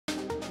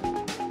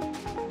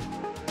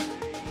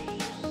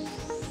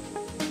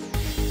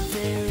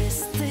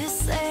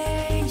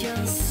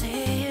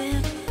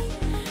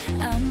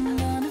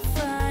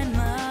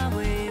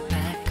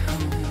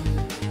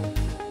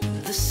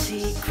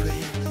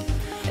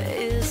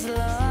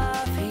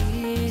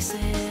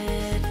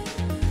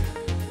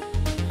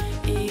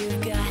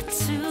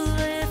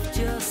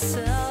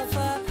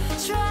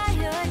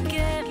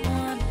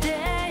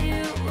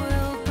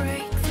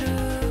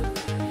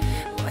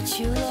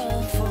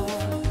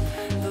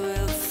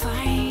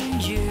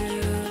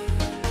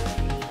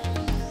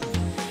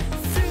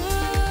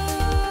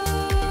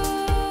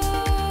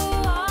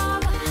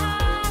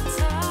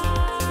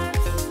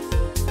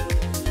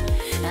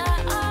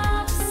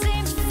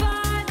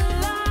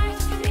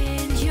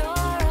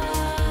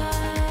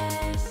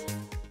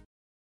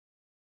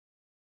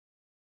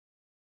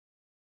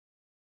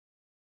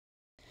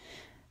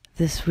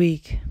This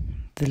week,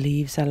 the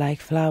leaves are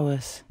like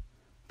flowers,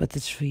 but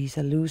the trees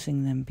are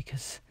losing them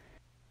because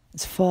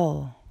it's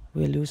fall.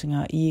 We're losing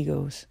our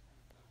egos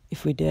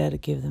if we dare to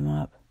give them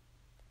up.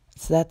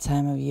 It's that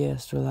time of year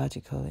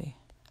astrologically.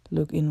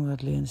 Look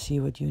inwardly and see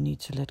what you need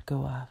to let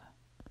go of.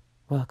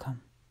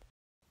 Welcome.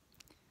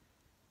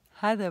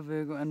 Hi there,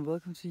 Virgo, and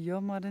welcome to your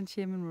modern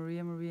shaman,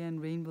 Maria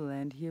and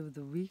RainbowLand, here with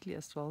the weekly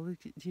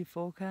astrology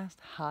forecast,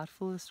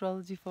 Heartful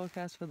astrology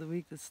forecast for the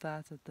week that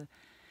starts at the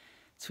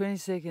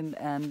 22nd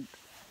and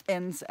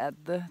ends at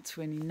the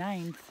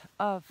 29th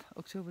of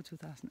October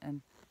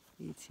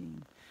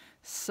 2018.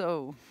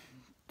 So,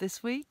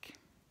 this week,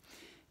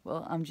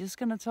 well, I'm just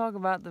going to talk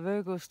about the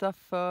Virgo stuff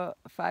for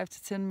 5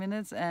 to 10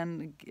 minutes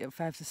and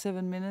 5 to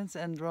 7 minutes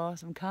and draw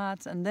some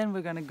cards. And then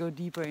we're going to go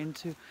deeper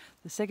into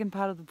the second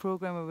part of the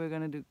program where we're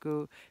going to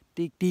go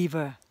dig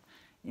deeper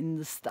in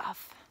the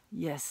stuff.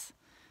 Yes.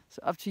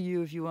 So up to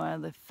you if you are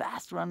the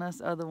fast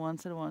runners or the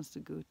ones that wants to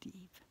go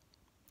deep.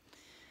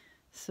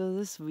 So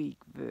this week,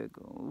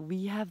 Virgo,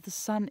 we have the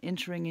sun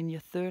entering in your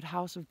third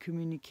house of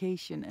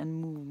communication and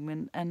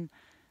movement and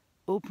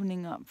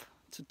opening up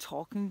to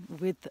talking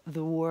with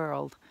the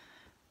world.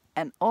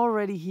 And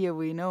already here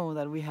we know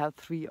that we have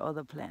 3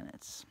 other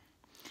planets.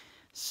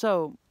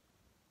 So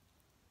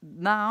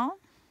now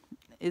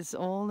it's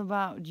all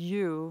about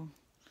you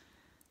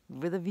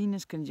with a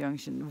Venus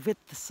conjunction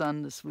with the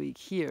sun this week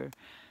here.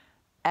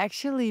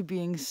 Actually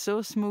being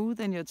so smooth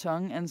in your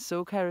tongue and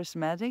so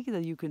charismatic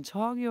that you can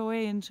talk your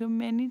way into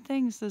many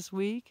things this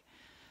week.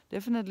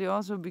 Definitely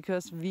also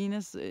because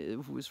Venus,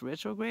 who is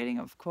retrograding,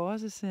 of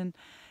course, is in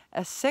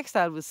a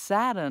sextile with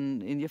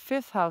Saturn in your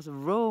 5th house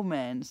of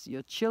romance,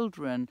 your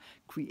children,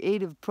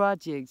 creative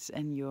projects,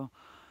 and your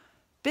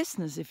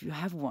business if you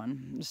have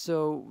one.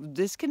 So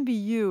this can be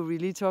you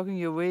really talking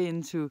your way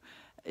into,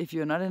 if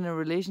you're not in a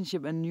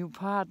relationship, a new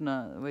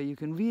partner where you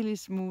can really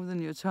smoothen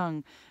your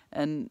tongue,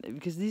 and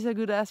because these are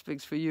good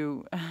aspects for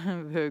you,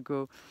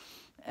 Virgo.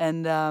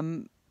 And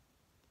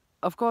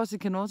of course, it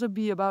can also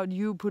be about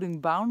you putting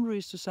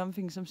boundaries to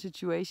something, some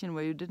situation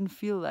where you didn't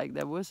feel like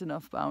there was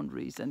enough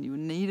boundaries and you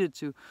needed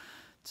to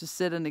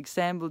set an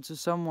example to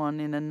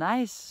someone in a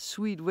nice,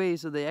 sweet way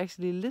so they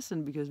actually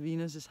listen, because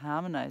Venus is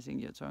harmonizing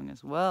your tongue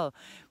as well,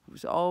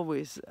 who's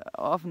always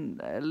often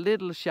a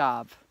little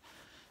sharp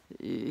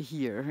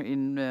here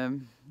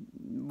in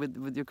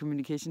with your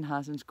communication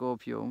house in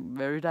Scorpio.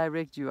 Very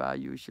direct you are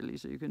usually,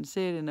 so you can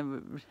say it in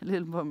a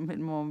little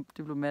more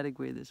diplomatic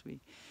way this week.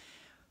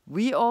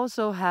 We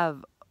also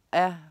have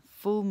a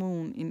full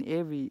moon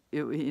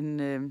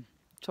in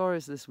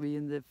Taurus this week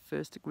in the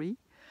 1st degree.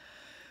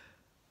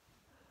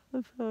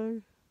 I'm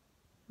sorry.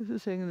 This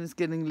is saying it's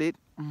getting late.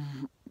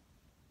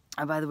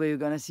 And by the way, you're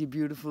gonna see a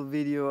beautiful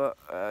video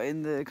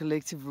in the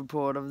collective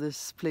report of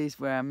this place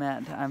where I'm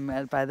at. I'm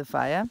at by the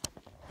fire,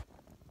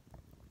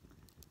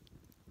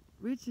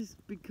 which is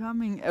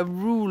becoming a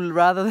rule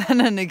rather than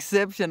an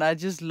exception. I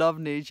just love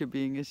nature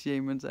being a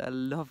shaman, so I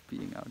love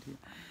being out here.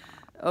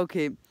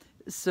 Okay.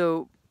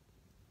 So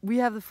we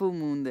have the full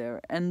moon there,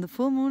 and the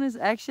full moon is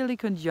actually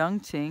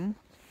conjuncting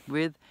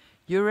with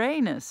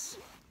Uranus,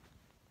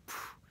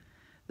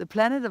 the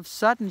planet of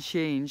sudden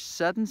change,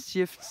 sudden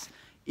shifts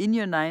in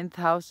your 9th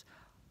house,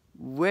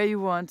 where you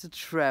want to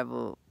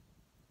travel,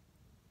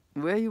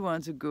 where you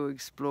want to go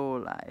explore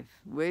life,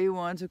 where you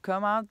want to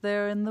come out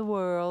there in the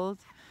world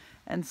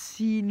and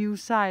see new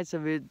sides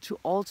of it, to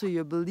alter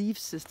your belief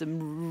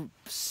system.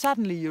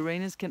 Suddenly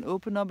Uranus can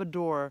open up a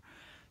door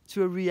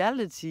to a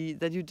reality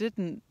that you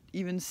didn't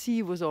even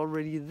see was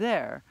already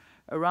there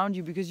around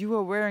you, because you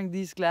were wearing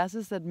these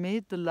glasses that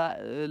made the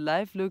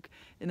life look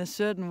in a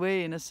certain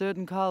way, in a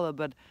certain color,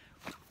 but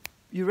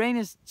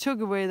Uranus took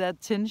away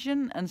that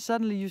tension and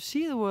suddenly you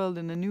see the world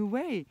in a new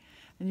way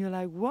and you're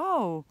like,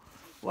 whoa,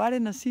 why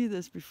didn't I see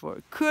this before?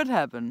 It could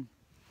happen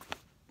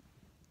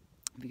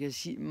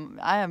because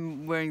I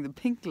am wearing the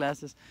pink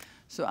glasses,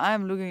 so I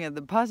am looking at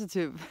the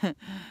positive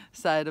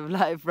side of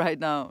life right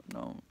now.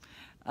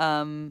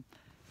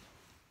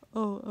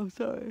 Oh, I'm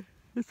sorry.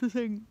 It's the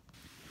thing.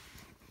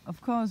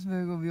 Of course,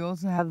 Virgo, we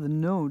also have the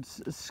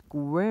nodes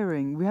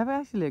squaring. We have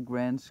actually a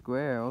grand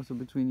square also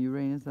between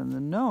Uranus and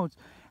the nodes.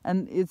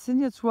 And it's in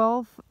your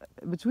 12th,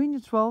 between your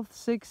 12th,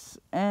 6th,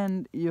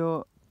 and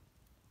your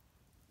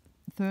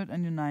 3rd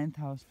and your 9th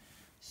house.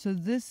 So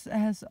this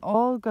has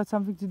all got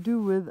something to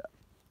do with,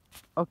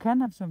 or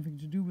can have something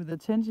to do with, the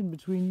tension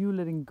between you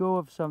letting go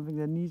of something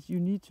that you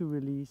need to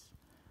release.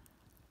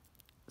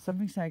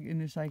 Something like in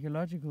the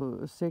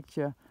psychological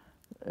sector,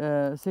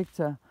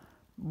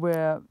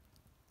 where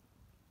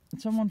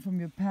someone from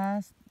your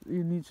past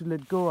you need to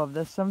let go of.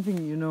 There's something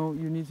you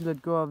need to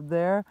let go of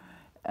there,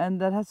 and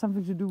that has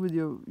something to do with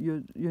your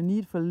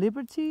need for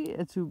liberty,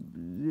 to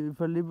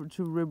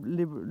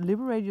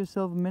liberate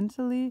yourself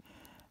mentally,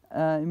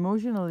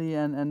 emotionally,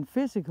 and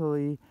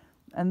physically.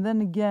 And then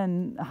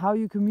again, how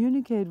you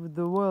communicate with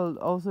the world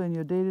also in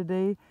your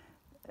day-to-day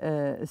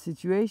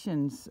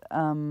situations.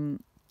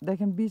 There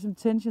can be some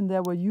tension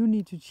there where you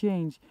need to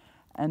change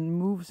and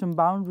move some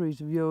boundaries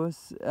of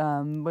yours,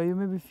 where you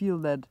maybe feel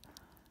that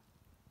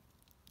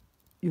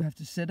you have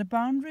to set a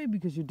boundary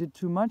because you did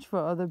too much for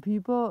other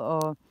people,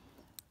 or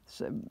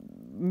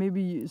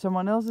maybe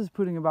someone else is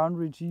putting a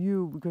boundary to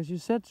you because you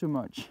said too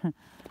much.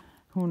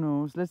 Who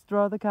knows? Let's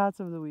draw the cards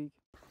of the week.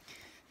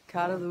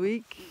 Card of the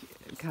week,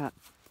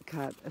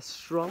 card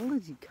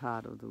astrology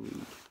card of the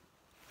week.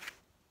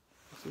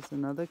 This is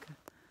another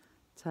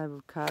type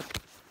of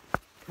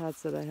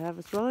cards that I have.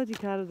 Astrology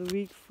card of the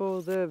week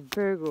for the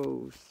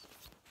Virgos.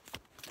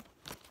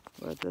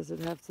 What does it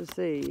have to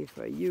say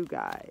for you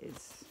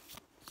guys?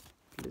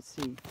 Let's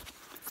see.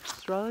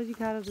 Astrology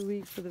card of the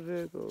week for the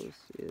Virgos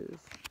is...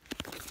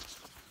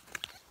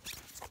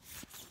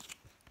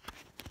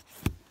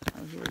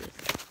 Oh, here it is.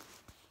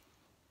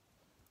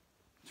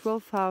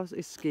 12th house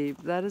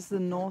escape. That is the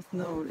North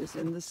Node is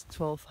in this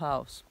 12th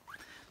house.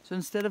 So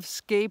instead of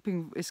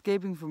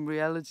escaping from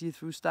reality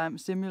through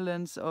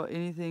stimulants or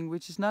anything,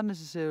 which is not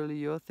necessarily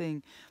your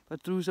thing,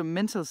 but through some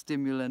mental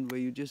stimulant where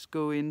you just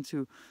go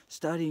into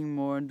studying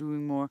more and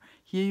doing more,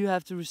 here you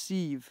have to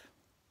receive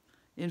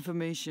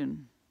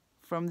information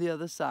from the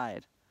other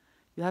side.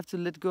 You have to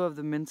let go of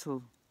the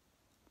mental.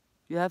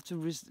 You have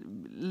to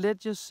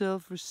let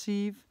yourself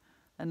receive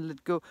and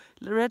let go.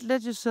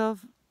 Let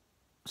yourself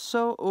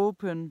so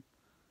open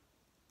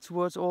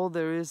towards all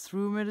there is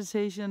through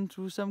meditation,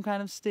 through some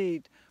kind of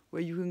state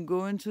where you can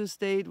go into a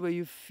state where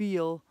you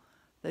feel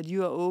that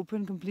you are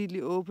open, completely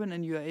open,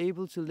 and you are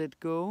able to let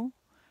go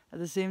at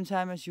the same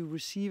time as you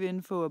receive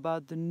info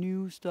about the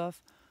new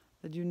stuff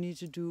that you need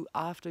to do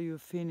after you're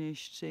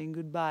finished saying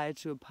goodbye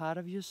to a part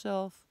of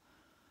yourself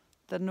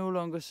that no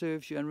longer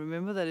serves you. And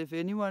remember that if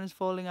anyone is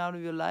falling out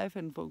of your life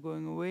and for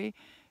going away,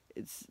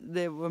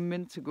 they were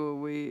meant to go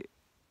away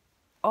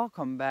or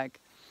come back.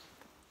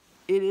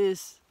 It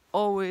is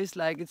always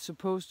like it's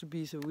supposed to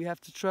be, so we have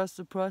to trust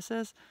the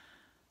process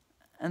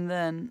and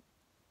then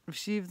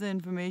receive the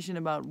information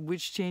about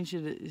which change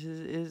it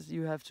is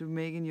you have to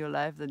make in your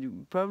life that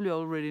you probably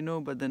already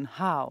know, but then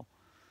how?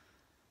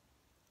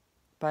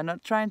 By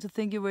not trying to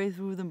think your way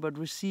through them, but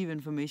receive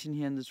information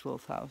here in the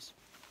 12th house.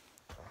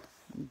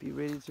 And be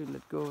ready to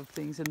let go of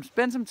things and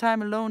spend some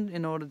time alone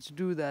in order to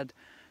do that,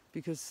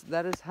 because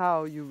that is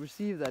how you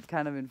receive that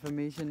kind of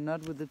information,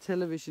 not with the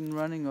television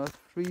running or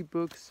 3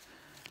 books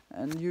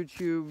and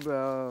YouTube.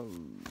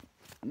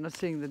 I'm not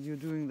saying that you're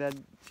doing that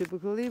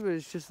typically, but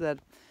it's just that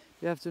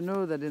you have to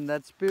know that in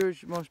that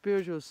more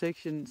spiritual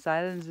section,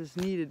 silence is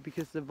needed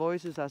because the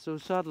voices are so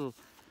subtle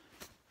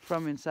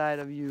from inside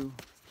of you.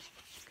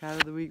 Card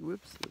of the week,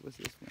 whoops, it was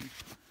this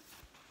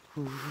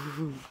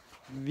one.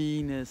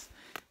 Venus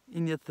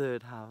in your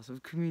 3rd house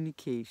of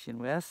communication,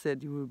 where I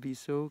said you will be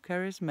so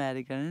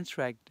charismatic and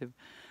attractive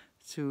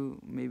to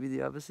maybe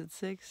the opposite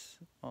sex,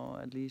 or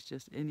at least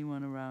just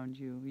anyone around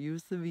you.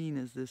 Use the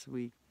Venus this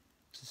week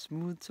to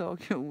smooth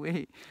talk your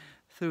way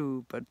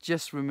through, but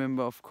just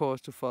remember, of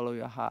course, to follow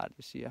your heart.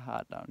 You see your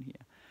heart down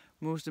here.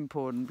 Most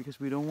important, because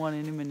we don't want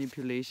any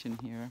manipulation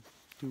here,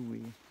 do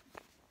we?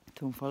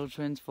 Don't follow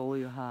trends, follow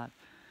your heart.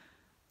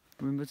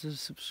 Remember to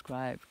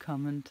subscribe,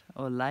 comment,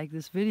 or like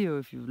this video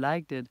if you've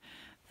liked it.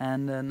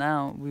 And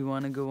now we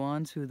want to go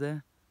on to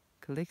the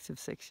collective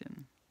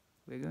section.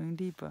 We're going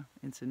deeper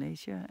into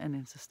nature and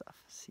into stuff.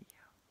 See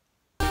you.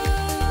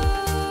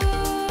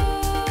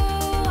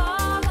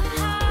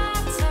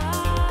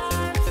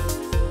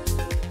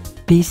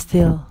 Be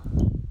still.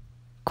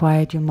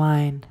 Quiet your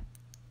mind.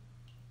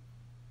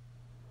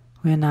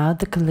 We are now at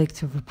the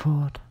collective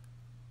report.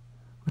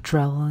 We're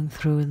traveling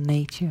through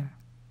nature.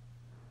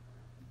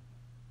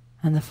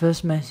 And the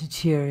first message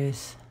here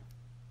is: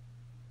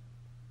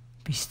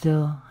 be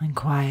still and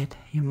quiet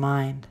your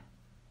mind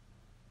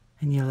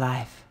and your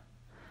life.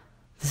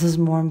 This is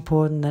more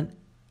important than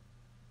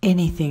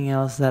anything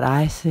else that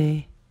I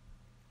say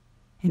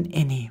in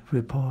any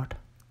report.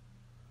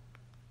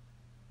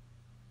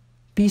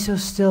 Be so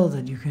still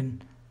that you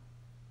can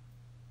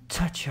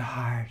touch your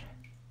heart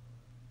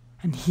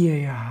and hear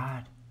your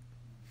heart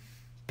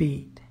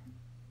beat.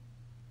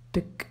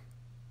 Tick,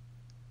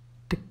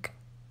 tick,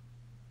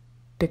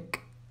 tick.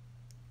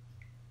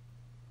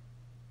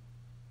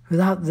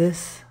 Without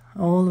this,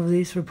 all of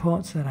these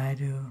reports that I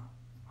do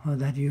or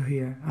that you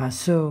hear are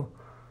so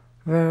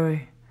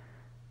very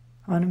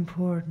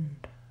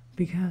unimportant,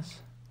 because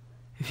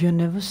if you're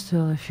never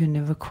still, if you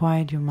never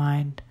quiet your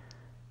mind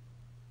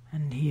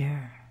and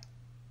hear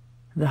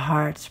the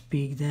heart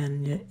speak,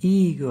 then the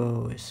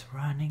ego is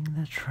running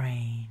the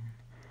train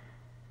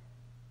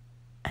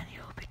and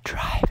you'll be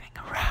driving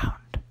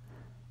around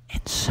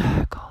in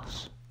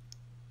circles.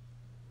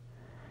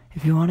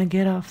 If you want to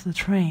get off the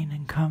train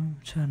and come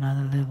to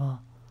another level,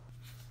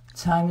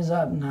 time is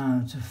up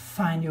now to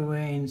find your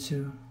way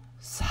into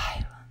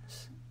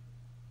silence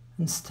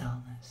and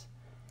stillness,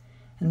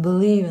 and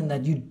believe in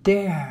that you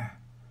dare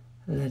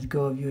let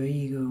go of your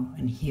ego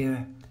and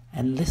hear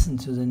and listen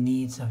to the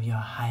needs of your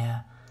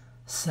higher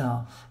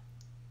self.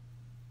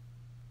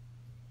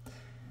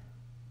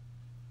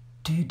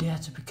 Do you dare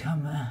to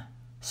become a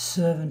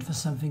servant for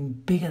something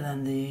bigger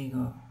than the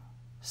ego?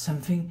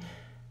 Something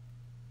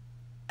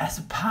as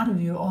a part of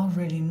you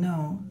already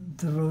know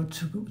the road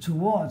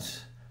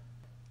towards,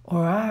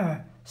 or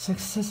are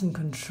success and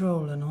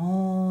control and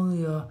all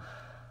your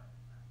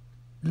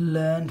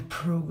learned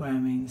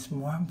programming is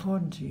more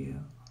important to you?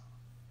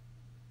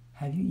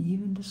 Have you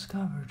even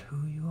discovered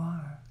who you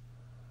are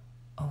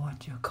or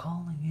what your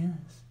calling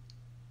is?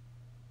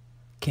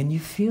 Can you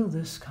feel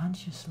this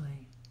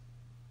consciously?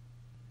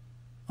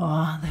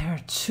 Or there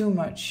too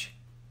much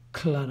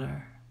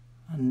clutter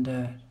and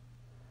dirt?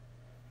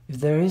 If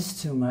there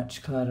is too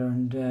much clutter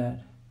and dirt,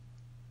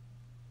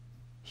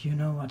 you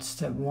know what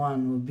step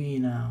 1 will be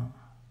now.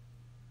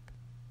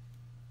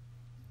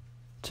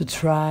 To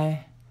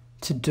try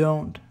to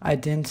don't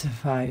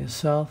identify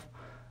yourself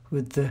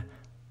with the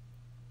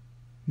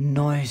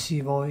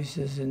noisy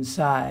voices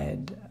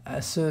inside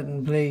a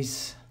certain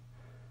place,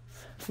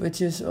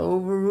 which is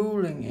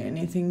overruling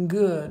anything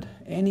good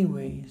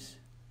anyways.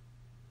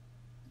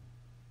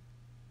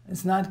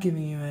 It's not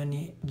giving you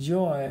any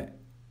joy,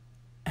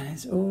 and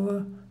it's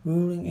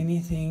overruling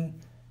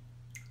anything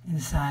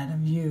inside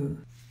of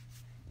you.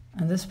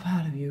 And this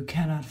part of you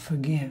cannot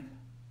forgive.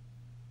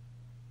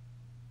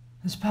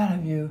 This part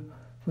of you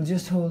will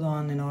just hold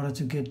on in order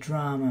to get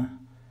drama.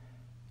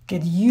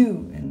 Get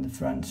you in the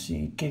front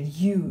seat. Get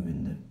you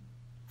in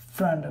the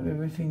front of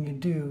everything you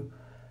do.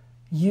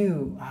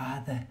 You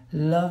are the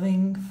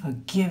loving,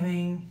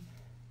 forgiving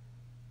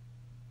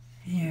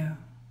you.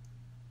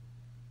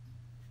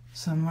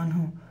 Someone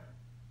who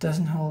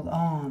doesn't hold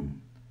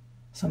on.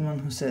 Someone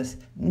who says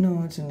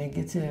no to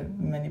negative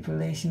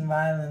manipulation,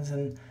 violence,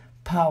 and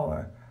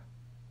power.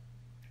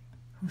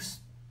 Who's,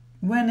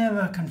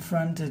 whenever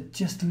confronted,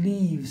 just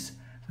leaves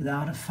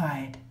without a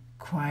fight,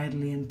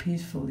 quietly and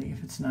peacefully,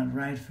 if it's not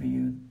right for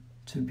you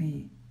to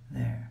be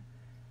there.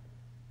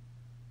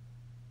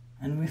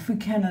 And if we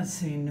cannot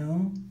say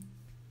no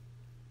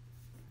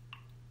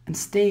and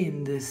stay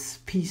in this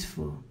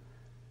peaceful,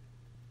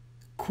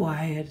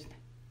 quiet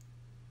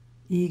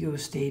ego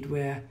state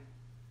where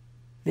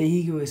the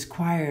ego is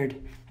quiet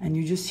and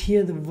you just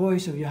hear the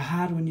voice of your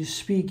heart when you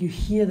speak, you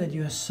hear that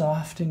you're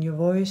soft in your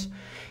voice,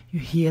 you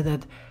hear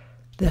that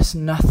there's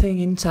nothing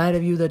inside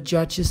of you that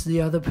judges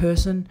the other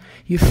person,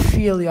 you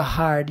feel your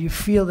heart, you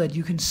feel that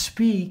you can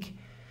speak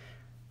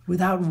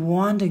without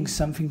wanting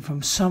something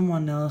from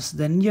someone else,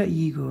 then your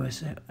ego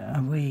is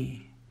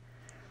away.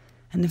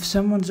 And if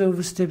someone's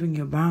overstepping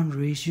your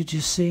boundaries, you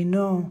just say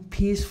no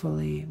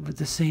peacefully with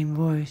the same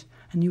voice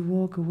and you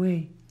walk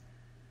away.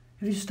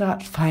 If you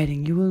start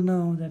fighting, you will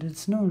know that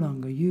it's no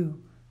longer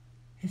you.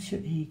 It's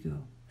your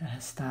ego that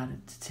has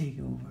started to take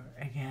over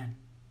again.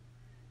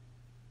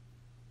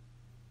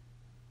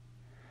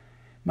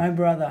 My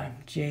brother,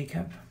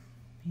 Jacob,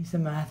 he's a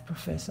math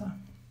professor.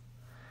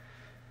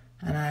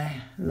 And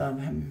I love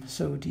him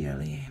so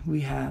dearly.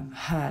 We have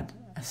had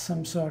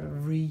some sort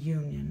of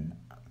reunion.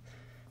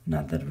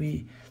 Not that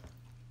we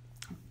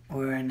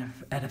were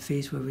at a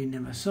phase where we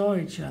never saw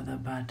each other,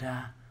 but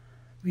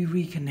we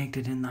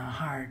reconnected in our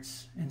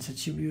hearts in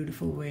such a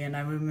beautiful way. And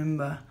I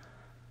remember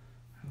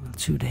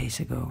 3 days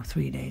ago,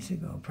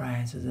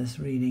 prior to this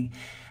reading,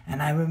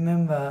 and I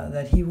remember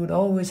that he would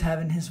always have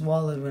in his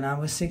wallet when I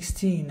was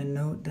 16 a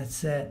note that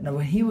said, no,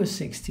 when he was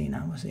 16,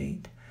 I was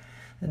 8,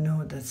 a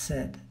note that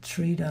said,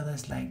 treat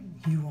others like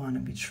you want to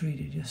be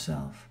treated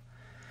yourself.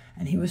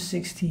 And he was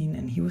 16,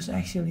 and he was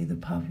actually the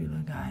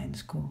popular guy in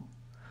school.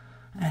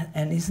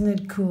 And isn't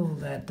it cool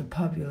that the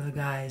popular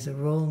guy is a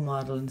role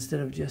model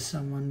instead of just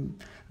someone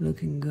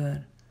looking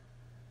good?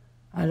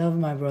 I love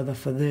my brother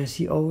for this.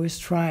 He always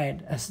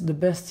tried as the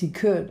best he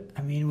could.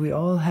 I mean, we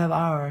all have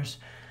ours.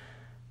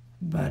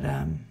 But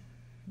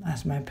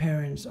as my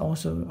parents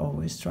also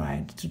always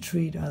tried to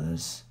treat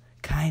others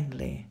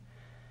kindly.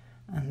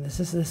 And this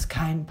is this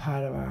kind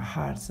part of our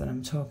hearts that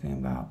I'm talking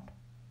about.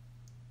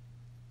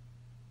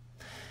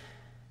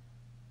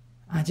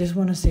 I just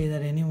want to say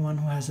that anyone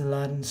who has a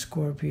lot in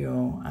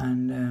Scorpio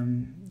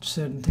and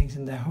certain things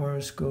in their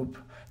horoscope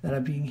that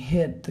are being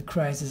hit, the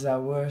crises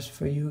are worse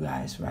for you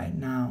guys right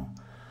now.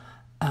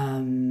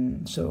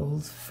 So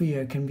old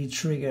fear can be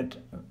triggered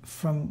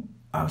from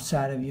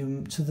outside of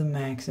you to the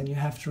max, and you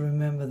have to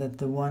remember that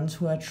the ones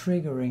who are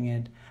triggering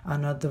it are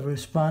not the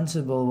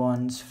responsible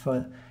ones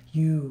for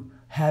you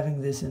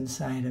having this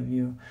inside of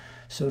you.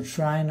 So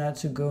try not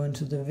to go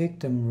into the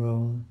victim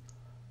role,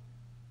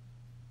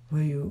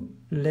 where you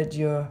let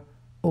your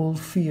old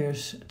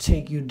fears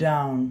take you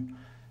down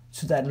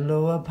to that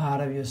lower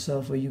part of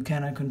yourself where you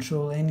cannot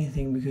control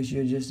anything because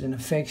you're just in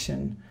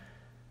affection,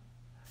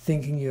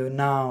 thinking you're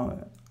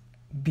now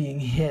being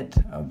hit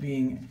or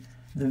being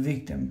the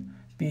victim,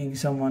 being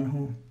someone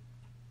who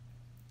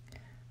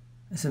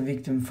is a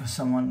victim for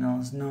someone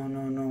else.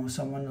 No,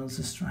 someone else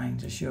is trying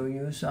to show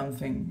you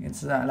something.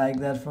 It's like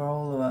that for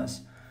all of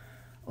us.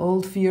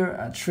 Old fear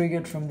are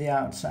triggered from the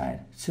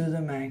outside to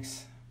the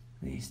max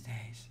these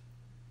days.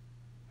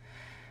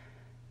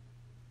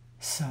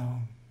 So,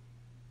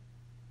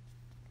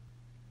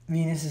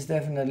 Venus is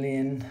definitely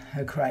in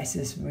a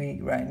crisis week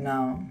right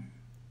now.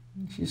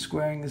 She's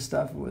squaring the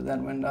stuff that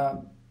went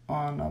up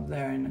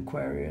there in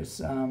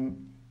Aquarius. I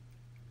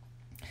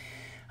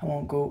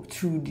won't go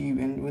too deep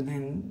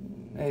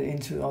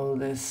into all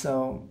this.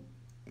 So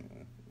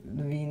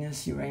the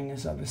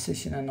Venus-Uranus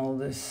opposition and all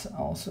this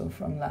also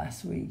from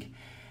last week.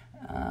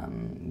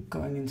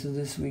 Going into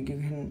this week, you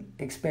can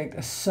expect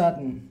a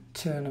sudden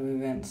turn of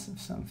events of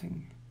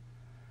something.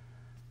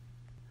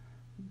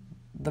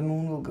 The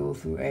moon will go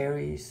through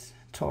Aries,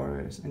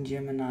 Taurus, and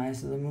Gemini.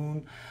 So the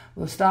moon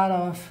will start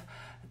off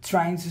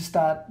trying to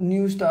start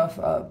new stuff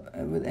up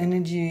with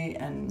energy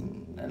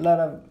and a lot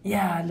of,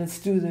 let's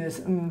do this,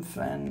 oomph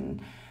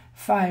and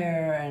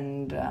fire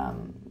and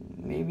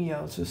maybe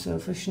also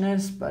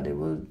selfishness, but it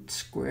will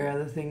square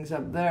the things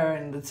up there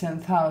in the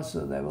 10th house,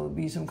 so there will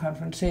be some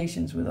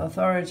confrontations with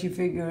authority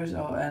figures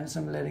and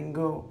some letting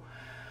go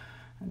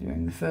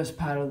during the first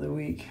part of the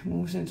week.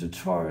 Moves into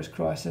Taurus,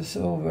 crosses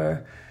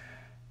over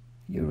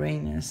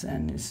Uranus,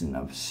 and is in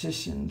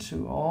opposition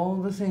to all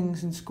the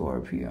things in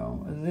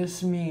Scorpio.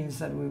 This means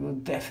that we will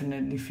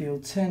definitely feel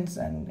tense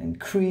and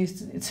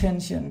increased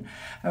tension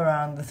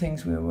around the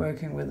things we're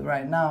working with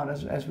right now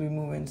as we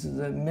move into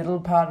the middle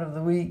part of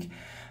the week.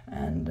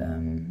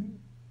 And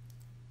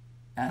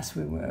as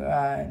we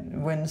were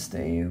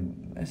Wednesday,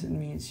 as it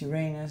meets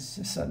Uranus,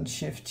 a sudden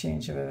shift,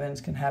 change of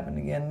events can happen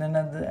again. Then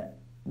at the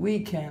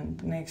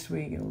weekend, next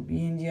week, it will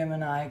be in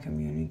Gemini,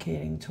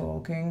 communicating,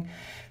 talking,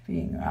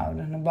 being out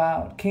and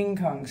about, King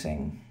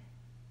Kongsing.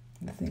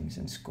 The things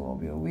in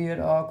Scorpio, weird,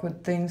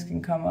 awkward things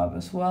can come up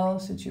as well,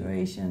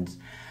 situations.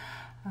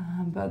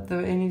 But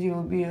the energy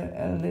will be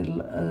a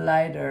little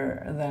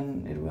lighter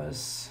than it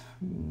was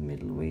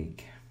middle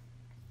week.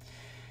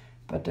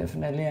 But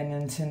definitely an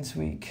intense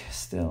week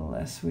still,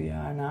 as we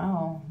are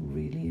now,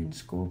 really in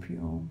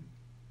Scorpio.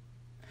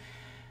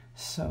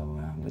 So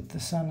with the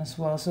sun as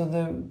well. So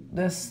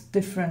there's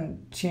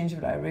different change of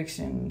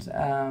directions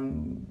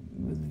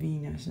with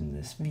Venus in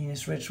this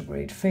Venus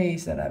retrograde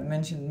phase that I've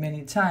mentioned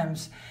many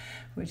times,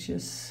 which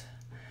is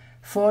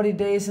 40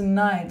 days and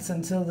nights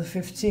until the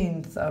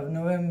 15th of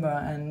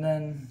November, and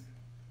then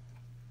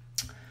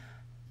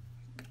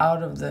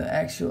out of the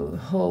actual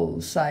whole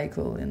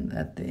cycle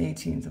at the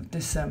 18th of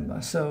December.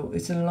 So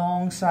it's a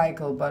long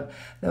cycle, but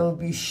there will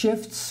be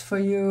shifts for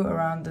you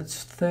around the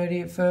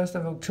 31st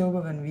of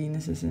October when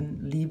Venus is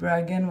in Libra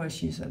again, where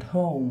she's at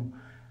home.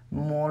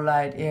 More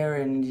light air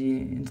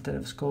energy instead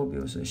of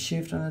Scorpio. So a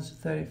shift on the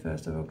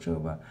 31st of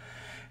October.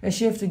 A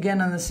shift again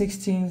on the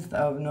 16th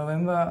of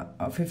November,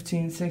 or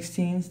 15th,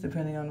 16th,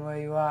 depending on where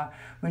you are,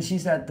 when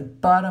she's at the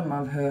bottom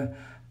of her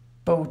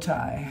bow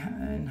tie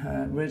in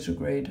her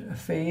retrograde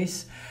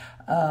phase.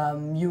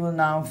 You will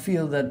now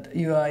feel that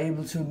you are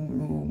able to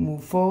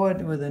move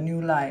forward with a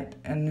new light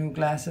and new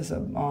glasses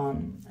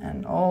on,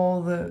 and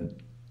all the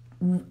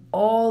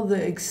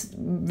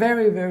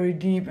very, very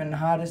deep and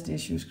hardest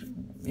issues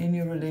in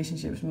your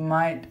relationships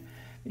might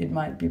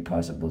be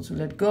possible to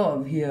let go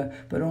of here,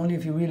 but only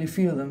if you really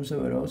feel them,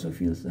 so it also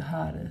feels the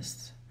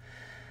hardest.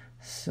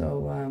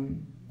 So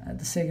at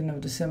the 2nd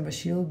of December,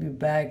 she'll be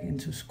back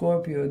into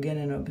Scorpio again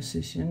in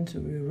opposition to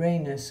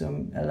Uranus,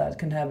 so a lot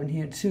can happen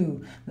here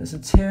too. There's a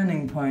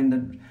turning point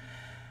that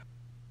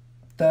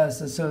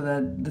does so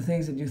that the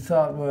things that you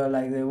thought were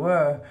like they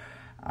were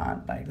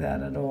aren't like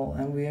that at all.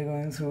 And we are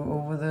going through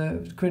over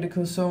the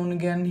critical zone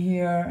again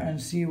here and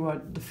see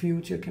what the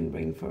future can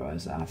bring for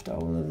us after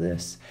all of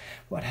this.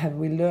 What have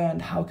we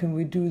learned? How can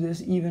we do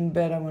this even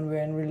better when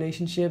we're in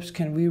relationships?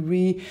 Can we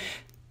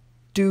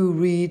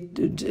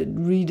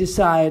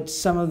redecide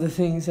some of the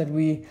things that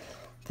we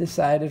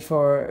decided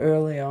for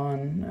early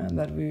on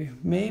that we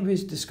maybe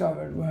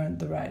discovered weren't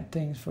the right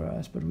things for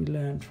us, but we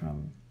learned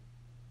from.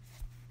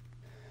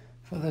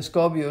 For the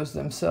Scorpios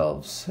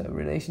themselves,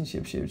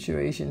 relationship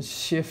situations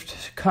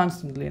shift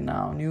constantly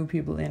now, new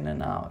people in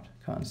and out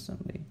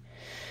constantly.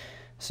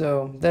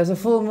 So there's a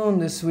full moon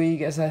this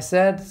week, as I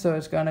said, so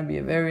it's going to be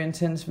a very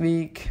intense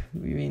week.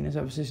 Venus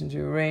opposition to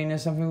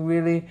Uranus, something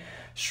really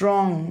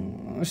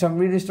strong, some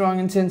really strong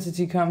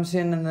intensity comes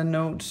in, and the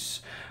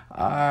notes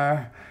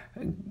are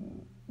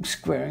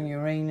squaring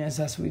Uranus,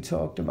 as we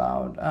talked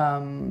about.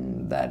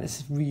 That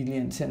is really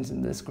intense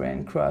in this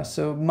Grand Cross.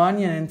 So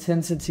money and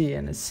intensity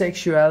and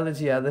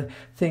sexuality are the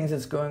things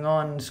that's going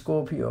on in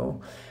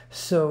Scorpio.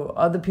 So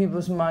other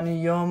people's money,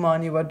 your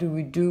money, what do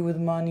we do with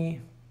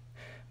money?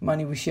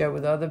 Money we share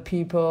with other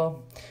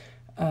people,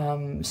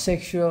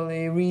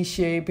 sexually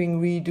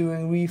reshaping,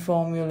 redoing,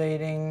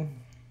 reformulating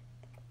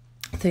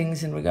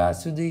things in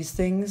regards to these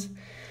things.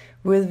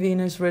 With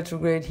Venus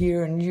retrograde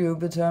here and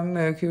Jupiter,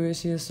 Mercury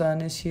is here,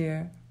 Sun is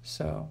here.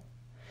 So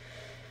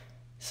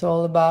it's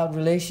all about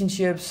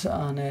relationships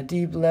on a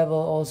deep level,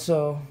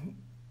 also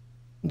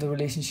the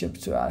relationship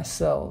to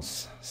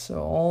ourselves.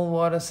 So all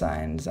water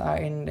signs are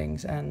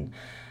endings, and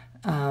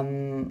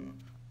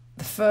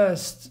the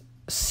first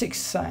 6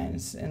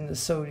 signs in the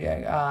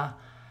zodiac are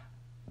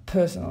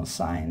personal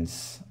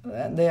signs.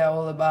 They are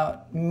all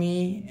about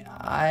me,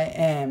 I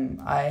am,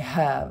 I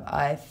have,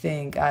 I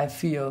think, I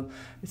feel,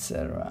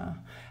 etc.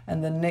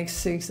 And the next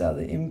 6 are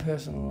the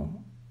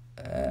impersonal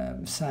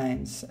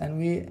signs. And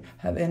we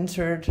have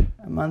entered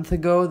a month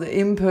ago the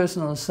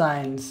impersonal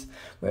signs,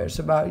 where it's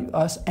about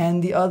us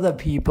and the other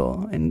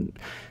people, and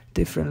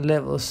different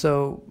levels.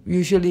 So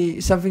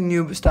usually something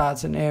new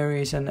starts in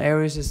Aries, and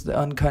Aries is the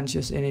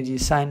unconscious energy,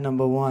 sign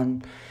number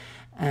 1.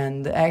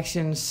 And the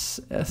actions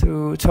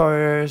through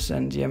Taurus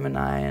and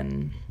Gemini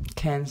and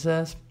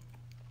Cancers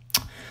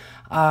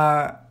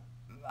are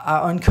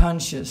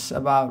unconscious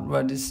about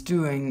what it's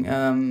doing,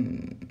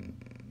 and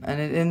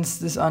it ends,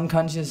 this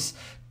unconscious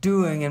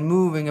doing and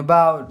moving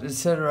about,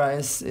 etc.,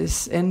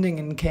 is ending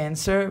in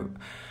Cancer,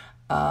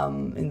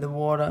 in the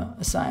water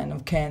sign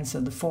of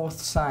Cancer, the 4th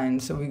sign.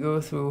 So we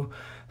go through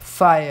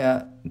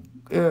fire,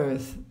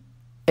 earth,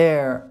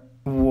 air,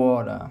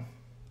 water.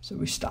 So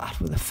we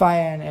start with the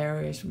fire in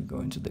Aries, we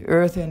go into the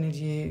earth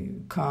energy,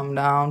 calm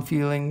down,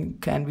 feeling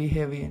can be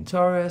heavy in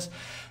Taurus.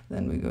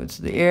 Then we go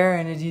to the air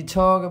energy,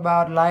 talk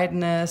about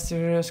lightness,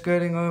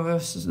 skirting over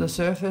the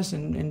surface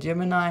in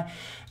Gemini.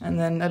 And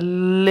then a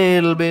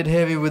little bit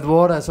heavy with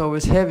water. It's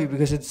always heavy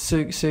because it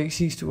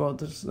seeks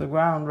towards the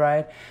ground,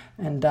 right?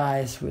 And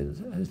dies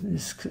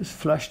is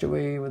flushed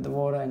away with the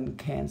water in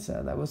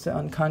Cancer. That was the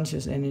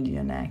unconscious energy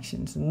and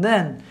actions. And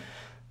then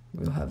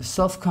we'll have a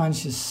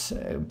self-conscious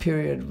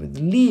period with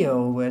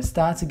Leo, where it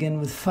starts again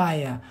with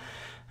fire,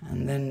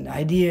 and then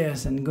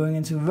ideas, and going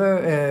into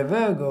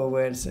Virgo,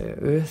 where it's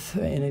earth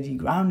energy,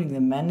 grounding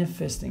them,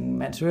 manifesting,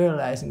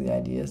 materializing the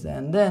ideas there.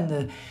 And then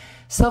the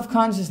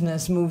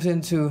self-consciousness moves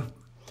into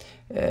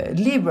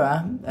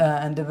Libra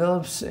and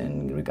develops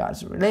in regards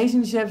to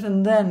relationships,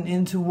 and then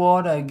into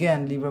water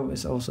again. Libra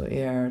was also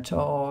air,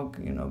 talk,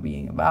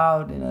 being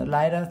about in a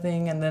lighter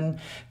thing, and then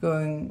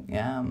going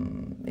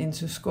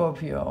into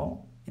Scorpio,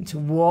 into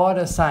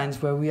water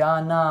signs, where we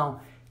are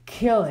now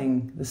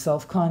killing the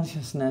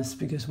self-consciousness,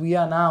 because we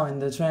are now in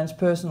the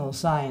transpersonal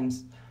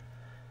signs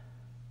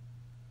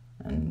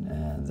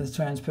and the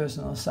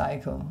transpersonal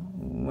cycle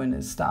when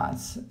it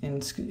starts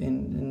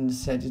in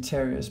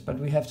Sagittarius, but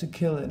we have to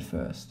kill it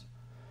first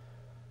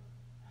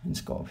in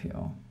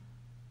Scorpio.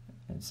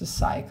 It's a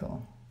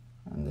cycle,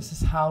 and this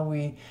is how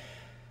we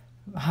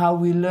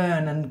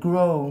learn and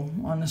grow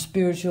on a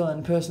spiritual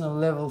and personal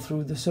level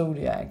through the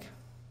zodiac.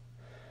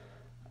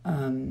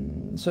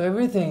 So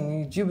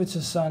everything,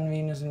 Jupiter, Sun,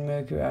 Venus and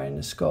Mercury are in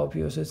the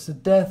Scorpio, so it's the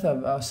death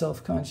of our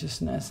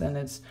self-consciousness, and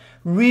it's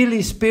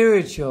really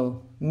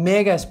spiritual,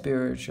 mega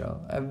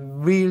spiritual, a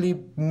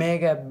really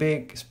mega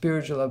big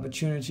spiritual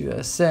opportunity to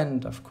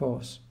ascend, of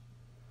course.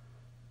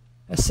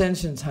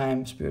 Ascension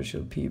time,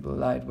 spiritual people,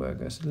 light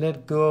workers,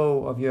 let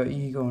go of your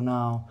ego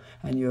now,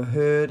 and your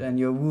hurt and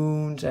your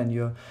wounds and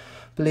your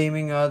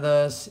blaming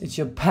others. It's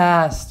your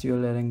past you're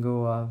letting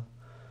go of.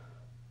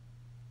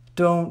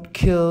 Don't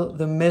kill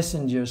the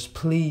messengers,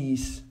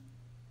 please.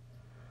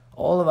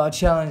 All of our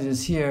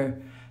challenges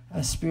here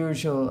as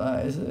spiritual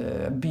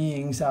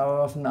beings are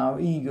often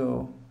our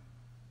ego,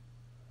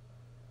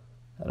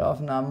 that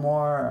often are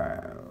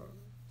more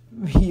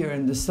here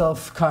in the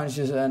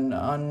self-conscious and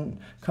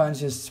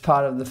unconscious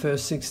part of the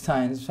first 6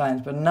 signs.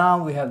 But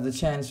now we have the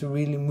chance to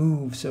really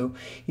move. So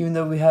even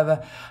though we have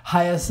a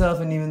higher self,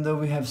 and even though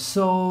we have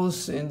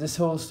souls in this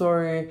whole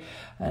story,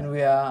 and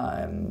we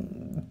are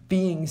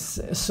beings,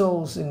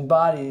 souls in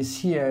bodies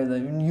here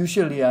that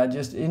usually are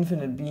just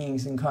infinite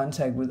beings in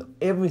contact with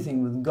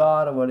everything, with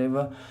God or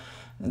whatever,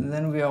 and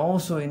then we are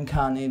also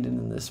incarnated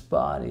in this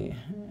body,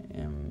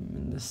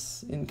 in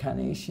this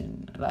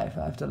incarnation, life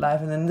after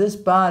life. And in this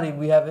body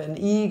we have an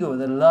ego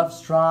that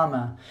loves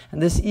drama,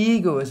 and this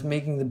ego is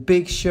making the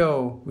big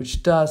show,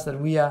 which does that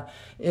we are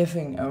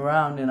effing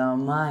around in our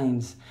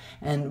minds,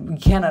 and we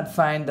cannot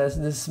find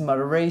this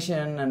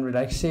moderation and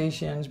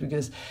relaxations,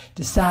 because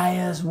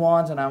desires,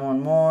 wants, and I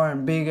want more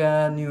and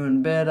bigger, new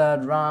and better,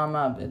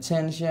 drama,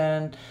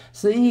 attention.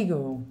 It's the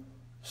ego.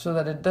 So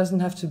that it doesn't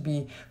have to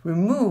be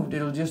removed,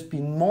 it'll just be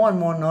more and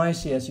more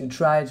noisy as you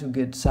try to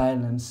get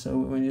silence. So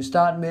when you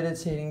start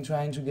meditating,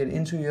 trying to get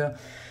into your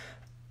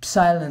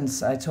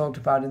silence I talked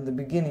about in the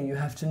beginning, you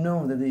have to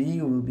know that the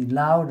ego will be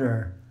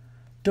louder.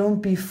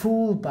 Don't be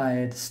fooled by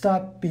it.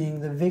 Stop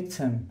being the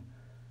victim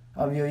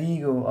of your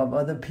ego, of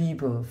other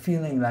people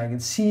feeling like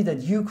it. See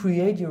that you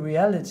create your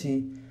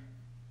reality.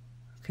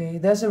 Okay,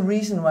 there's a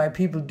reason why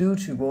people do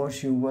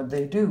towards you what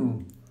they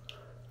do.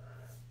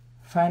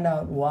 Find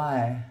out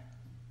why.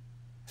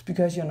 It's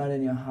because you're not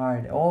in your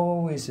heart.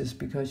 Always is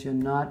because you're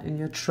not in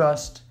your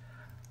trust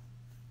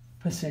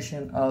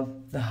position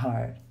of the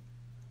heart.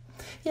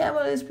 Yeah,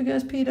 well, it's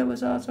because Peter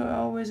was also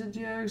always a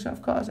jerk, so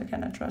of course I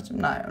cannot trust him.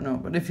 No,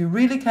 but if you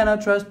really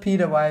cannot trust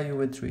Peter, why are you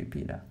with 3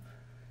 Peter?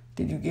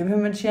 Did you give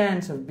him a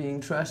chance of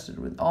being trusted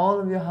with all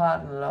of your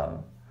heart and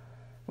love?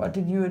 What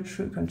did you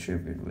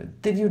contribute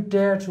with? Did you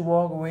dare to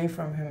walk away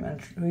from him and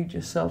treat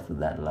yourself with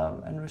that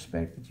love and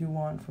respect that you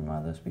want from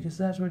others? Because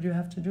that's what you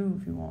have to do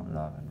if you want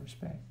love and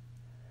respect.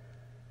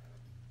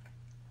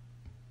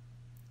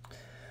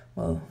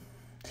 Well,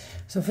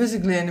 so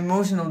physically and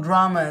emotional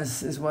drama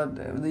is what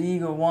the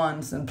ego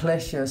wants, and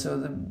pleasure. So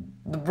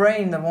the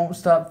brain that won't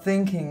stop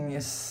thinking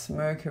is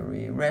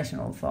Mercury,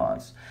 rational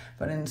thoughts.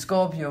 But in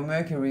Scorpio,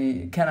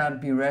 Mercury cannot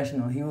be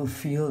rational. He will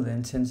feel the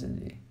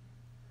intensity.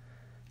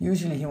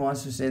 Usually he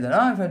wants to say that,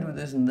 oh, if I do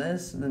this and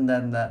this, then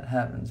that and that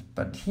happens.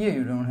 But here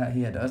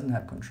he doesn't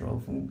have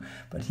control,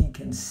 but he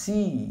can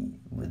see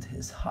with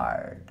his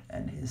heart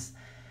and his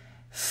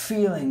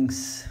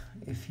feelings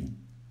if he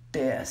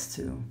dares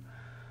to.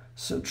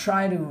 So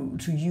try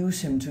to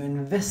use him to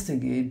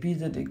investigate, be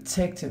the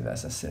detective,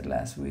 as I said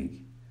last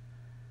week.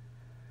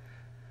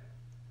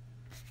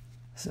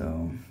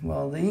 So,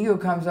 well, the ego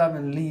comes up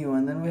in Leo,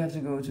 and then we have to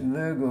go to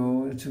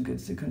Virgo to get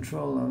the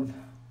control of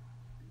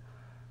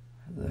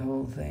the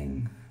whole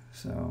thing.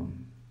 So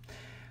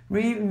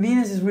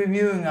Venus is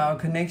reviewing our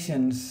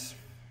connections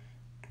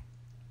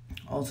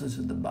also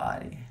to the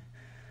body.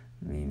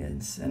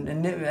 Venus and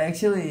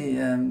actually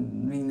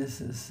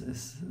Venus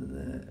is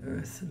the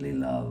earthly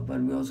love,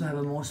 but we also have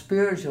a more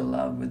spiritual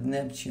love with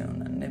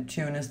Neptune, and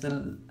Neptune is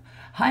the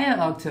higher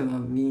octave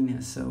of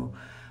Venus. So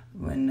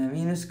when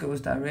Venus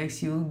goes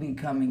direct, you'll be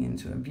coming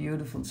into a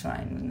beautiful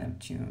trine with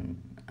Neptune.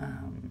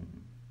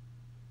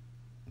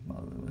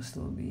 Well, it will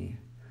still be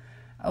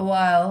a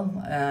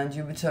while, and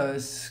Jupiter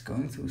is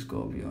going through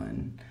Scorpio,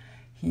 and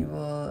he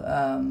will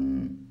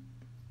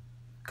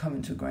come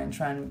into grand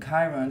trine with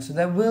Chiron. So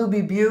there will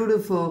be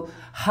beautiful,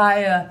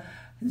 higher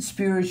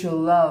spiritual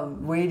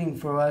love waiting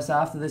for us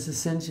after this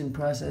ascension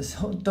process.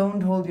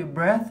 Don't hold your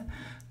breath,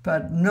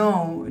 but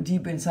know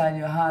deep inside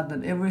your heart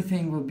that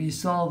everything will be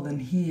solved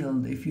and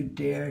healed if you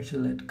dare to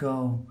let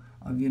go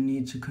of your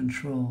need to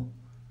control.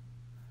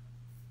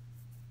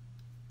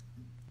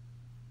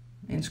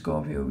 In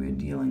Scorpio, we're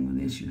dealing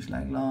with issues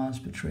like loss,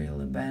 betrayal,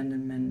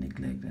 abandonment,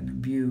 neglect, and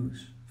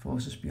abuse,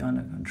 forces beyond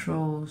our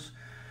controls,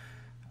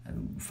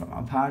 from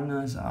our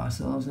partners,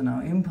 ourselves, and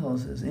our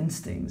impulses,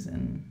 instincts,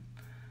 and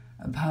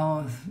a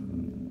power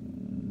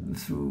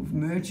through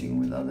merging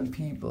with other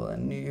people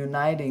and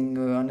uniting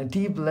on a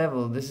deep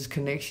level. This is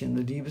connection.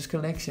 The deepest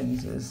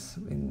connections is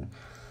in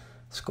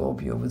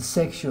Scorpio with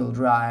sexual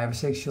drive,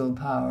 sexual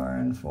power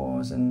and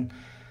force. And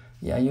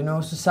yeah,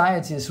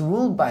 society is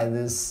ruled by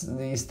this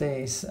these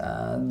days,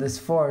 this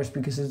force,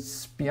 because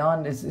it's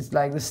beyond, it's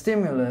like the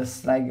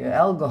stimulus, like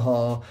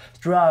alcohol,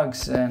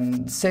 drugs,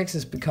 and sex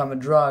has become a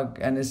drug,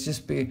 and it's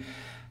just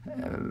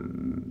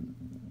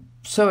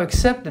so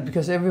accepted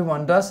because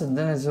everyone does it,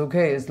 then it's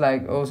okay. It's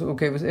like also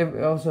okay,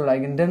 also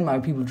like in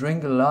Denmark, people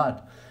drink a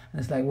lot. And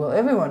it's like, well,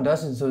 everyone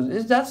does it, so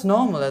that's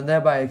normal and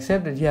thereby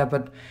accepted. Yeah,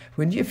 but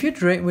when you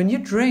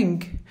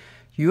drink,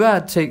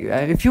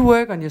 if you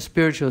work on your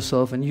spiritual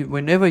self, and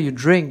whenever you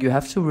drink, you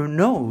have to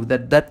know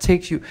that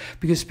takes you,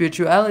 because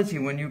spirituality,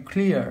 when you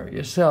clear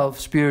yourself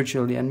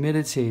spiritually and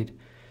meditate,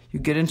 you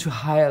get into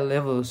higher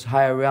levels,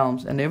 higher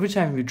realms, and every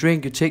time you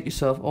drink, you take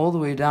yourself all the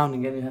way down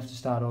again. You have to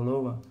start all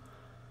over.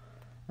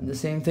 And the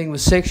same thing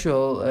with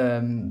sexual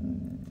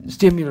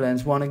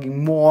stimulants,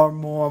 wanting more.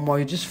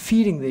 You're just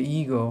feeding the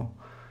ego,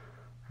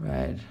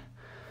 right?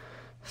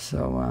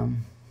 So,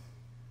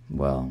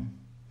 well,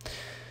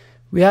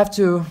 we have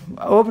to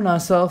open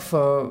ourselves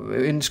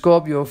in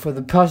Scorpio for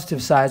the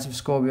positive sides of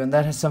Scorpio, and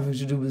that has something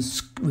to do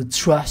with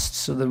trust,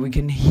 so that we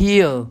can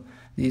heal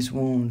these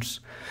wounds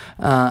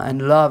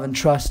and love and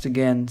trust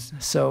again.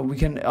 So we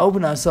can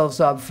open ourselves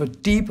up for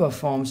deeper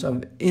forms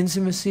of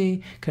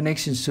intimacy,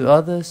 connections to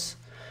others.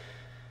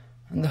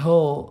 And the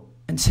whole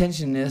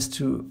intention is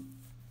to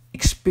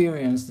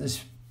experience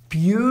this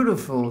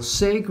beautiful,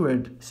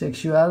 sacred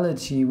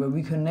sexuality where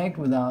we connect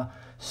with our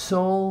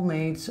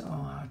soulmates,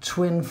 our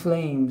twin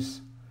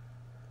flames,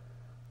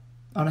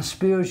 on a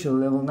spiritual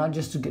level, not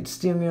just to get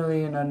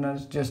stimuli and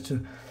not just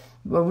to...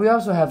 But we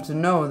also have to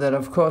know that,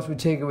 of course, we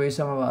take away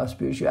some of our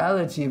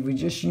spirituality if we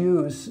just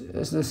use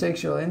the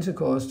sexual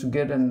intercourse to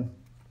get an...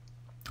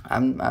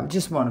 I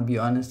just want to be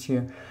honest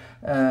here.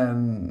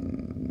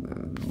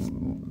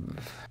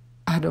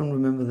 I don't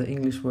remember the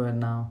English word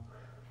now.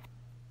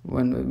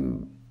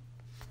 When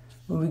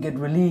we get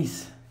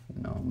release,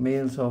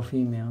 males or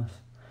females,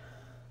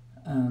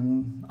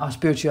 our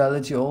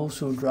spirituality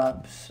also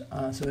drops.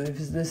 So if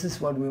this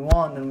is what we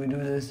want, and we do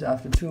this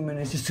after 2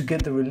 minutes just to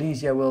get the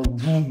release,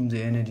 boom,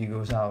 the energy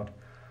goes out.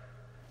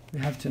 We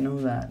have to know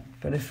that.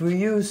 But if we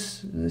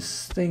use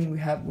this thing we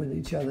have with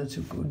each other to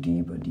go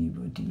deeper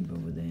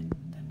within,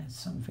 then it's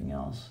something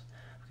else.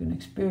 We can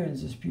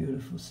experience this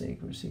beautiful,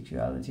 sacred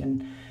sexuality.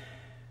 And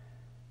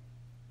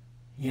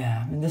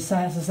yeah, the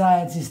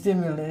society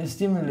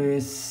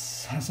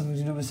stimulus has something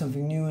to do with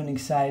something new and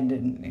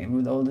exciting,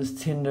 with all this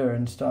Tinder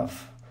and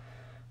stuff.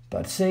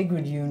 But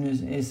sacred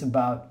union is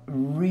about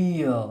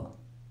real,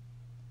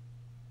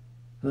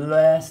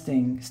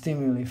 lasting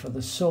stimuli for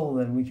the soul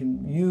that we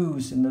can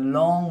use in the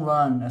long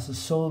run as a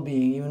soul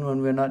being, even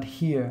when we're not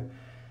here.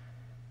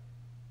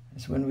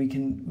 It's when we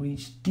can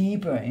reach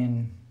deeper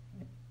in,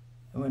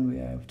 when we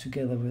are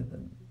together with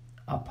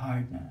our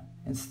partner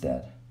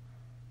instead.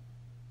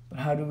 But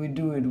how do we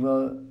do it?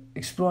 Well,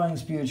 exploring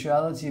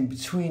spirituality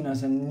between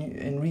us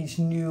and reach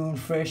new and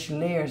fresh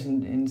layers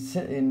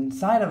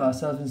inside of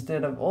ourselves,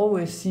 instead of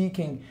always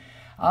seeking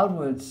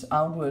outwards,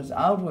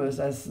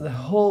 as the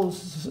whole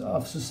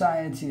of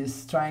society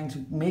is trying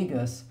to make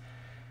us.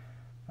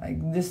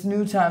 like this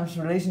new times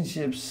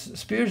relationships,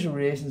 spiritual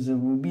relationship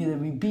will be that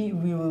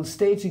we will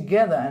stay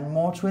together, and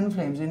more twin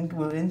flames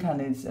will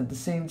incarnate at the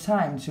same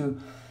time to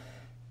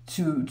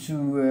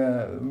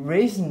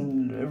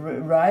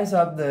rise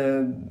up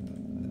the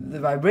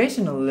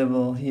vibrational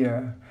level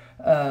here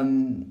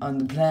on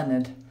the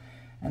planet.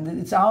 And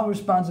it's our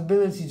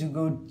responsibility to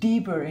go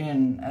deeper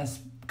in as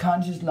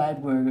conscious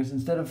light workers,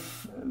 instead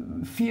of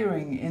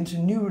fearing into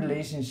new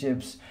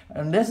relationships,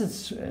 unless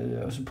it's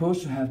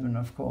supposed to happen,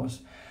 of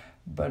course.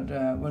 But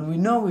when we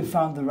know we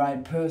found the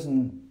right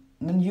person,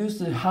 then use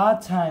the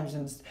hard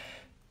times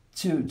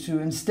to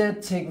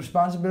instead take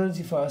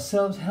responsibility for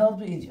ourselves,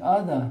 help each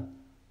other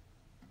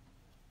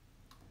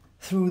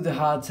through the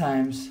hard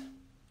times.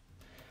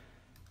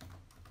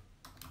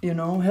 You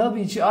know, help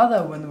each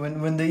other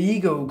when the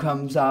ego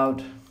comes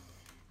out.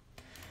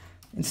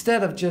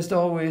 Instead of just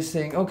always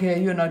saying,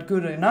 okay, you're not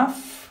good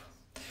enough,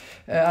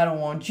 I don't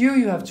want you,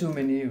 you have too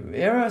many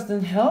errors,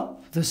 then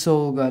help the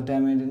soul,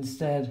 goddammit,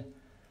 instead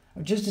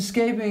of just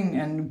escaping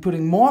and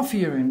putting more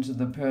fear into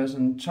the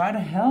person. Try to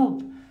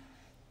help,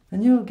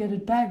 then you'll get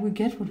it back. We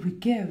get what we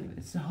give.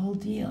 It's the whole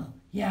deal.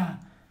 Yeah.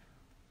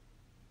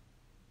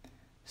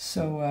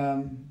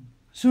 So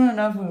soon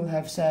enough we'll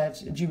have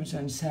Jupiter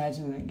and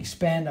Saturn, and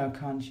expand our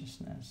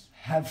consciousness,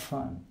 have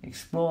fun,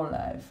 explore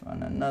life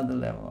on another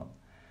level.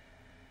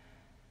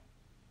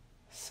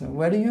 So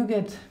where do you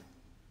get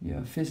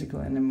your physical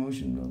and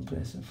emotional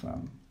pleasure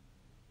from?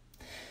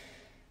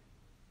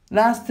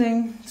 Last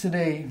thing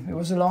today, it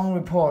was a long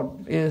report,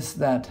 is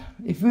that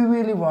if we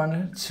really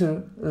want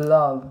to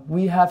love,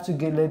 we have to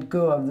let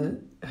go of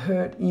the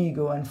hurt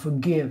ego and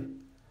forgive.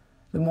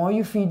 The more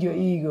you feed your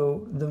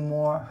ego, the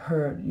more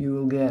hurt you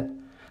will get.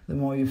 The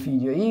more you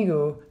feed your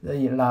ego, the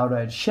louder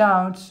it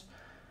shouts.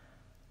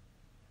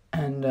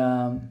 And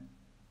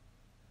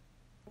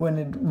when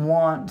it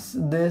wants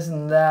this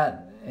and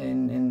that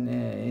in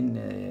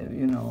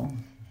you know,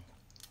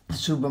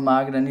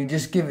 supermarket, and you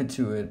just give it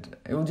to it,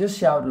 it will just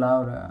shout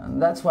louder.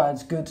 And that's why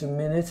it's good to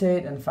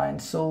meditate and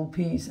find soul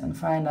peace and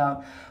find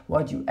out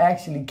what you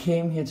actually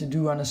came here to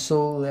do on a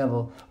soul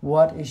level.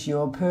 What is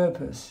your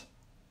purpose?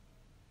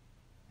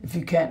 If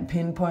you can't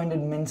pinpoint it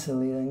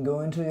mentally, then go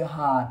into your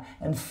heart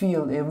and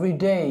feel every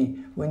day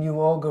when you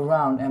walk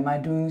around, am I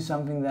doing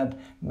something that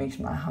makes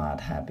my heart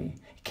happy?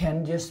 It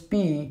can just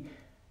be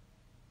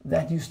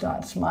that you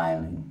start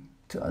smiling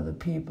to other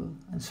people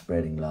and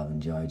spreading love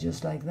and joy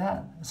just like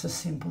that. It's a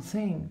simple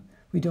thing.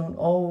 We don't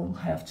all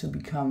have to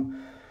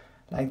become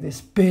like this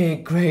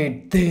big,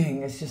 great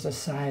thing. It's just a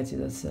society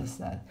that says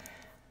that.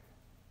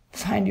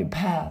 Find your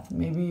path.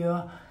 Maybe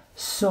your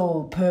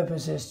soul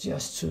purpose is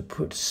just to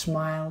put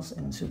smiles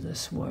into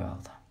this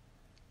world.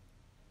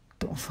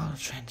 Don't follow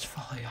trends,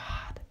 follow your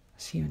heart.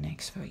 See you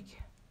next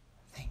week.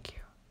 Thank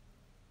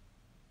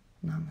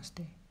you.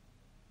 Namaste.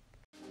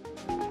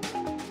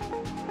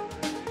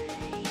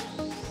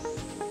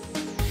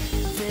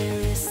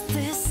 There is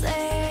this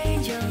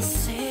angel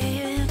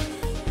saying,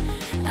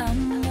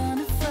 I'm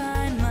gonna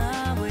find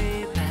my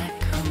way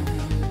back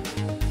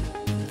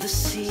home. The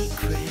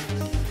secret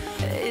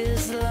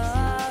is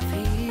love,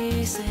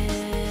 he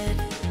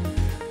said.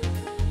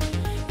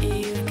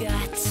 You've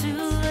got to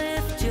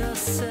lift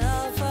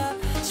yourself up,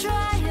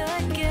 try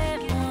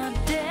again. One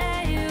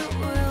day you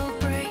will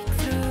break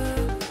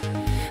through.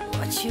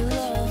 What you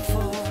love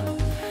for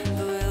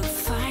will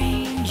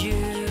find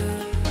you.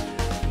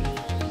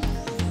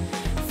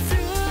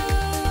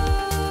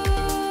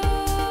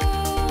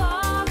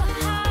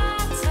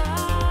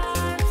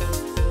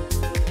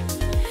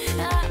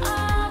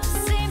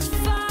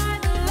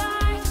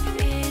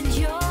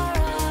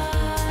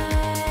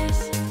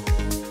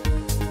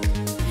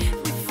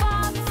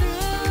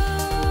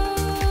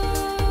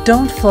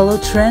 Don't follow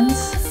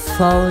trends,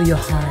 follow your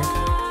heart.